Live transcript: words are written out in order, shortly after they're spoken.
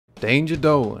Danger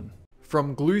Dolan.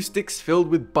 From glue sticks filled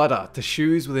with butter to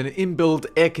shoes with an inbuilt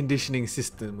air conditioning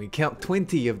system, we count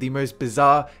 20 of the most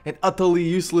bizarre and utterly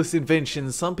useless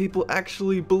inventions some people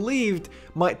actually believed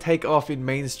might take off in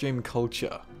mainstream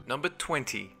culture. Number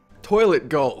 20. Toilet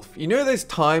golf. You know those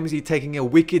times you're taking a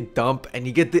wicked dump and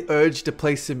you get the urge to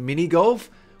play some mini golf?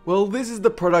 Well, this is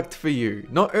the product for you.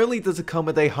 Not only does it come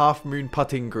with a half-moon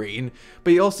putting green,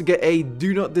 but you also get a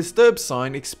do not disturb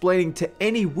sign explaining to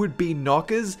any would-be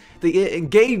knockers that you're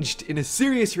engaged in a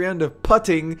serious round of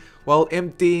putting while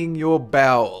emptying your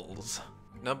bowels.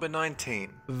 Number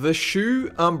 19. The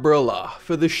shoe umbrella.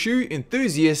 For the shoe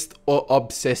enthusiast or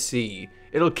obsessee.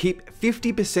 It'll keep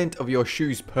 50% of your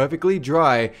shoes perfectly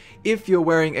dry if you're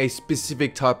wearing a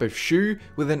specific type of shoe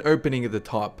with an opening at the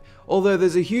top. Although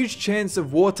there's a huge chance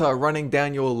of water running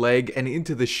down your leg and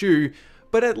into the shoe,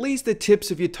 but at least the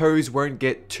tips of your toes won't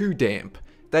get too damp.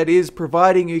 That is,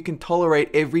 providing you can tolerate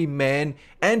every man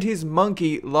and his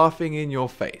monkey laughing in your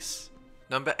face.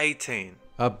 Number 18.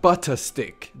 A butter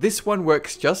stick. This one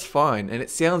works just fine and it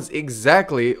sounds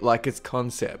exactly like its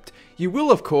concept. You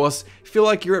will, of course, feel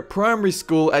like you're at primary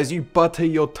school as you butter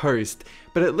your toast,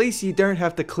 but at least you don't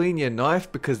have to clean your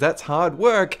knife because that's hard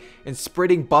work and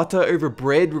spreading butter over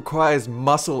bread requires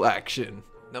muscle action.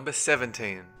 Number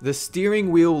 17. The steering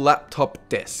wheel laptop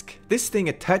desk. This thing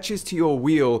attaches to your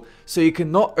wheel so you can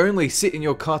not only sit in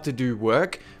your car to do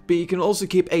work, but you can also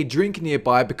keep a drink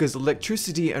nearby because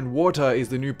electricity and water is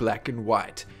the new black and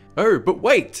white. Oh, but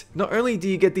wait! Not only do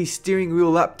you get the steering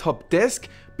wheel laptop desk,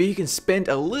 but you can spend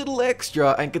a little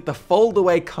extra and get the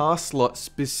fold-away car slot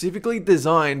specifically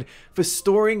designed for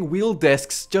storing wheel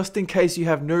desks just in case you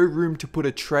have no room to put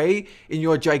a tray in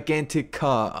your gigantic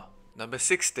car. Number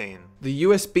 16. The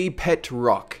USB Pet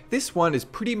Rock. This one is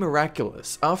pretty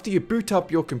miraculous. After you boot up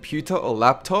your computer or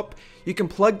laptop, you can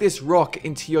plug this rock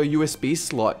into your USB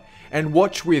slot and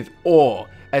watch with awe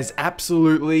as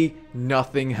absolutely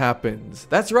nothing happens.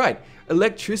 That's right,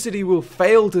 electricity will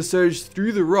fail to surge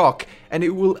through the rock and it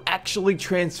will actually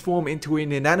transform into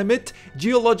an inanimate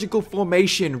geological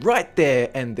formation right there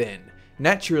and then.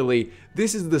 Naturally,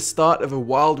 this is the start of a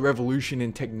wild revolution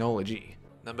in technology.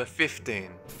 Number 15.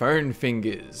 Phone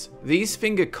fingers. These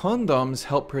finger condoms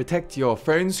help protect your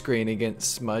phone screen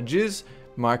against smudges,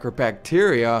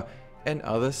 microbacteria, and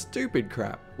other stupid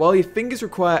crap. While your fingers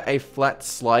require a flat,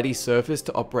 slidey surface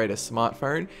to operate a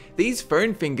smartphone, these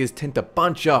phone fingers tend to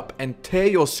bunch up and tear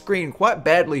your screen quite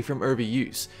badly from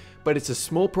overuse. But it's a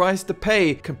small price to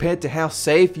pay compared to how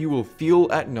safe you will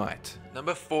feel at night.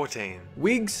 Number 14.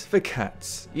 Wigs for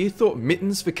cats. You thought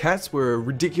mittens for cats were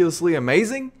ridiculously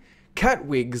amazing? Cat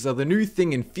wigs are the new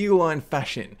thing in feline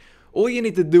fashion. All you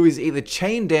need to do is either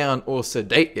chain down or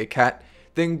sedate your cat,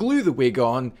 then glue the wig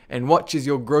on and watch as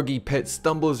your groggy pet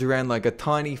stumbles around like a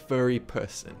tiny furry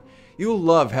person. You'll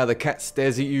love how the cat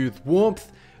stares at you with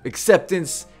warmth,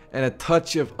 acceptance, and a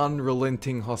touch of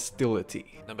unrelenting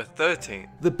hostility. Number 13.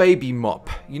 The baby mop.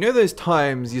 You know those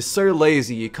times you're so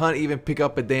lazy you can't even pick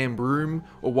up a damn broom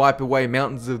or wipe away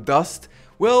mountains of dust?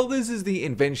 Well, this is the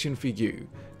invention for you.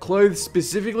 Clothes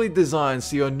specifically designed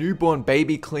so your newborn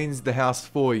baby cleans the house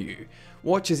for you.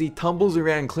 Watch as he tumbles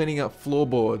around cleaning up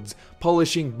floorboards,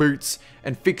 polishing boots,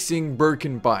 and fixing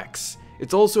broken bikes.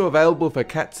 It's also available for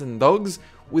cats and dogs,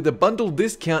 with a bundle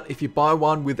discount if you buy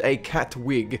one with a cat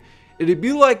wig. It'd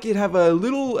be like you'd have a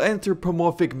little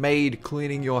anthropomorphic maid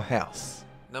cleaning your house.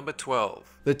 Number 12.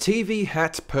 The TV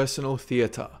Hat Personal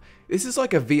Theater. This is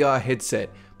like a VR headset,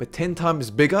 but 10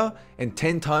 times bigger and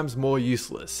 10 times more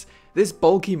useless. This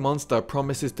bulky monster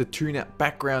promises to tune out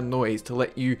background noise to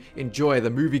let you enjoy the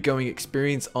movie-going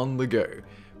experience on the go.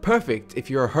 Perfect if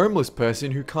you're a homeless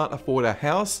person who can't afford a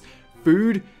house,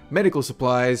 food, medical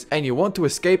supplies, and you want to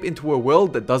escape into a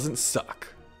world that doesn't suck.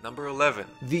 Number 11.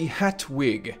 The Hat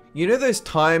Wig. You know those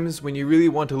times when you really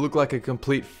want to look like a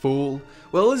complete fool?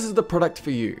 Well, this is the product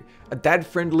for you. A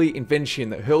dad-friendly invention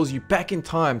that hurls you back in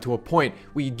time to a point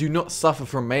where you do not suffer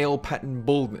from male pattern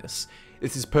baldness.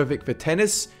 This is perfect for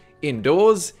tennis,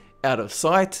 indoors, out of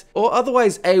sight, or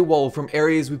otherwise AWOL from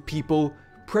areas with people,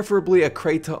 preferably a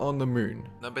crater on the moon.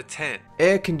 Number 10.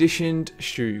 Air-conditioned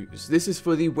shoes. This is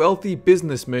for the wealthy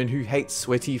businessman who hates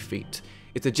sweaty feet.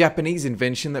 It's a Japanese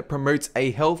invention that promotes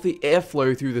a healthy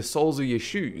airflow through the soles of your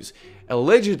shoes,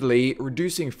 allegedly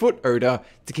reducing foot odor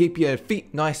to keep your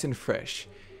feet nice and fresh.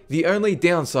 The only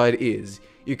downside is,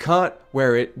 you can't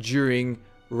wear it during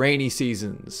rainy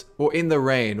seasons, or in the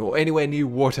rain, or anywhere near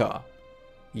water.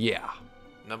 Yeah.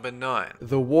 Number 9.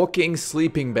 The walking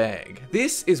sleeping bag.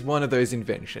 This is one of those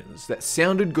inventions that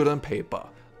sounded good on paper,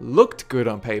 looked good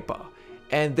on paper,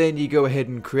 and then you go ahead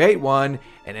and create one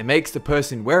and it makes the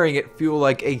person wearing it feel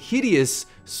like a hideous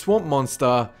swamp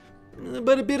monster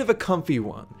but a bit of a comfy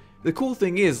one. The cool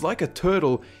thing is, like a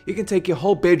turtle, you can take your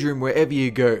whole bedroom wherever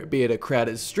you go, be it a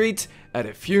crowded street, at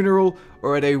a funeral,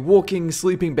 or at a walking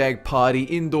sleeping bag party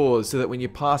indoors, so that when you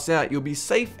pass out, you'll be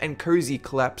safe and cozy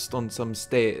collapsed on some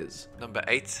stairs. Number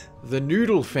 8. The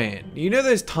noodle fan. You know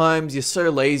those times you're so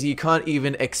lazy you can't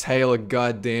even exhale a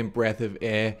goddamn breath of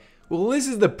air? Well, this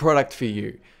is the product for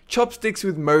you. Chopsticks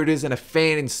with motors and a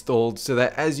fan installed so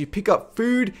that as you pick up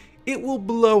food, it will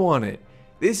blow on it.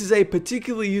 This is a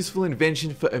particularly useful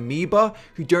invention for amoeba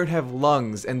who don't have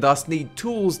lungs and thus need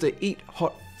tools to eat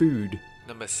hot food.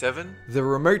 Number 7. The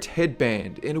remote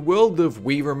headband. In a world of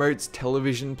Wii remotes,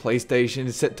 television,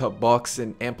 PlayStation, set-top box,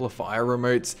 and amplifier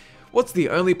remotes, what's the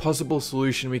only possible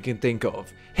solution we can think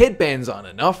of? Headbands aren't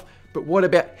enough, but what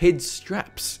about head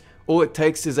straps? All it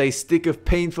takes is a stick of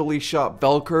painfully sharp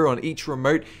Velcro on each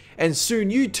remote, and soon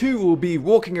you too will be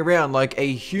walking around like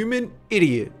a human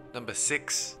idiot. Number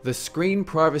 6. The screen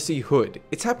privacy hood.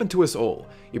 It's happened to us all.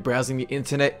 You're browsing the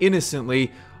internet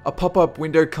innocently, a pop-up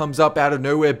window comes up out of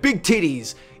nowhere, big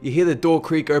titties! You hear the door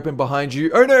creak open behind you,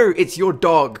 oh no, it's your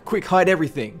dog, quick hide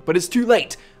everything. But it's too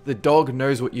late, the dog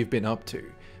knows what you've been up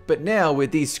to. But now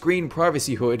with the screen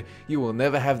privacy hood, you will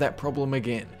never have that problem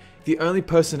again. The only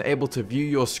person able to view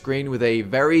your screen with a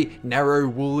very narrow,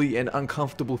 woolly and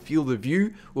uncomfortable field of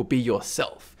view will be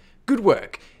yourself. Good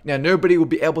work. Now nobody will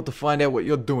be able to find out what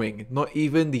you're doing, not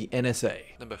even the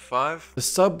NSA. Number 5. The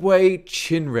subway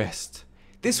chin rest.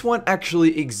 This one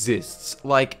actually exists.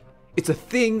 Like, it's a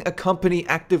thing a company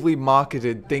actively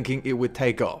marketed thinking it would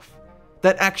take off.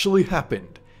 That actually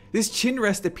happened. This chin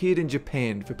rest appeared in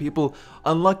Japan for people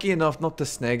unlucky enough not to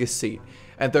snag a seat,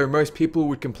 and though most people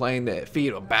would complain their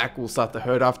feet or back will start to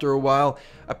hurt after a while,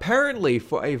 apparently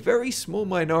for a very small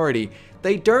minority,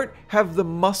 they don't have the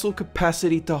muscle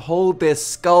capacity to hold their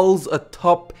skulls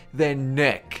atop their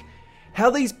neck. How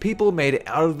these people made it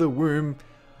out of the womb,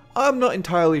 I'm not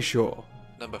entirely sure.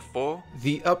 Number 4.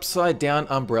 The upside down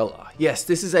umbrella. Yes,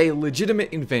 this is a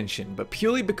legitimate invention, but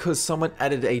purely because someone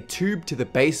added a tube to the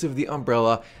base of the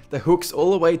umbrella that hooks all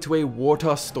the way to a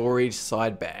water storage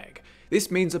side bag.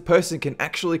 This means a person can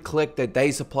actually collect their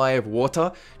day's supply of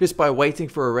water just by waiting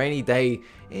for a rainy day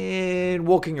and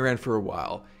walking around for a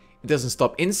while. It doesn't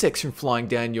stop insects from flying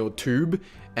down your tube,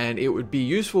 and it would be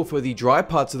useful for the dry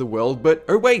parts of the world, but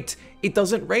oh wait, it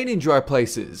doesn't rain in dry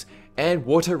places, and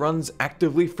water runs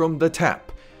actively from the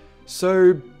tap.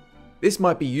 So this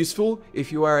might be useful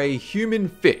if you are a human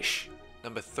fish.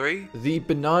 Number 3. The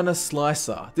banana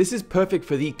slicer. This is perfect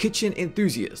for the kitchen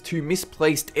enthusiast who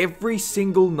misplaced every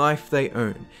single knife they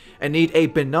own and need a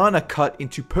banana cut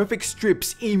into perfect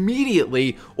strips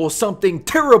immediately or something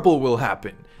terrible will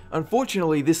happen.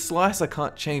 Unfortunately, this slicer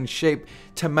can't change shape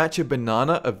to match a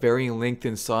banana of varying length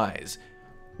and size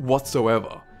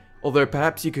whatsoever. Although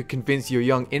perhaps you could convince your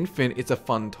young infant it's a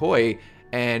fun toy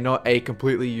and not a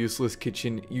completely useless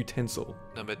kitchen utensil.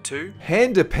 Number 2.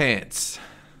 Hander pants.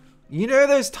 You know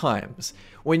those times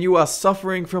when you are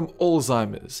suffering from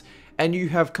Alzheimer's and you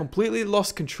have completely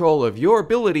lost control of your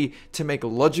ability to make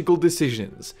logical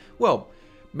decisions? Well,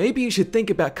 maybe you should think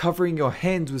about covering your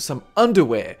hands with some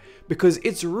underwear, because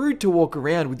it's rude to walk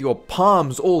around with your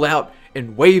palms all out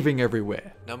and waving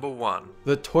everywhere. Number 1.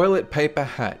 The toilet paper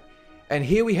hat. And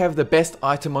here we have the best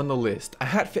item on the list, a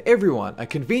hat for everyone, a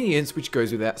convenience which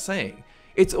goes without saying.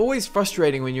 It's always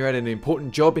frustrating when you're at an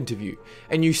important job interview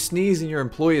and you sneeze in your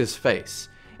employer's face.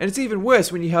 And it's even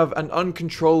worse when you have an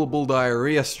uncontrollable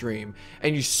diarrhea stream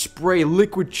and you spray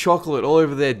liquid chocolate all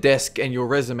over their desk and your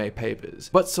resume papers.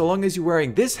 But so long as you're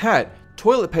wearing this hat,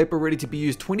 toilet paper ready to be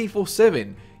used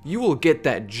 24/7, you will get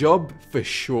that job for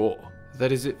sure.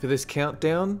 That is it for this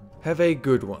countdown. Have a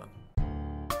good one.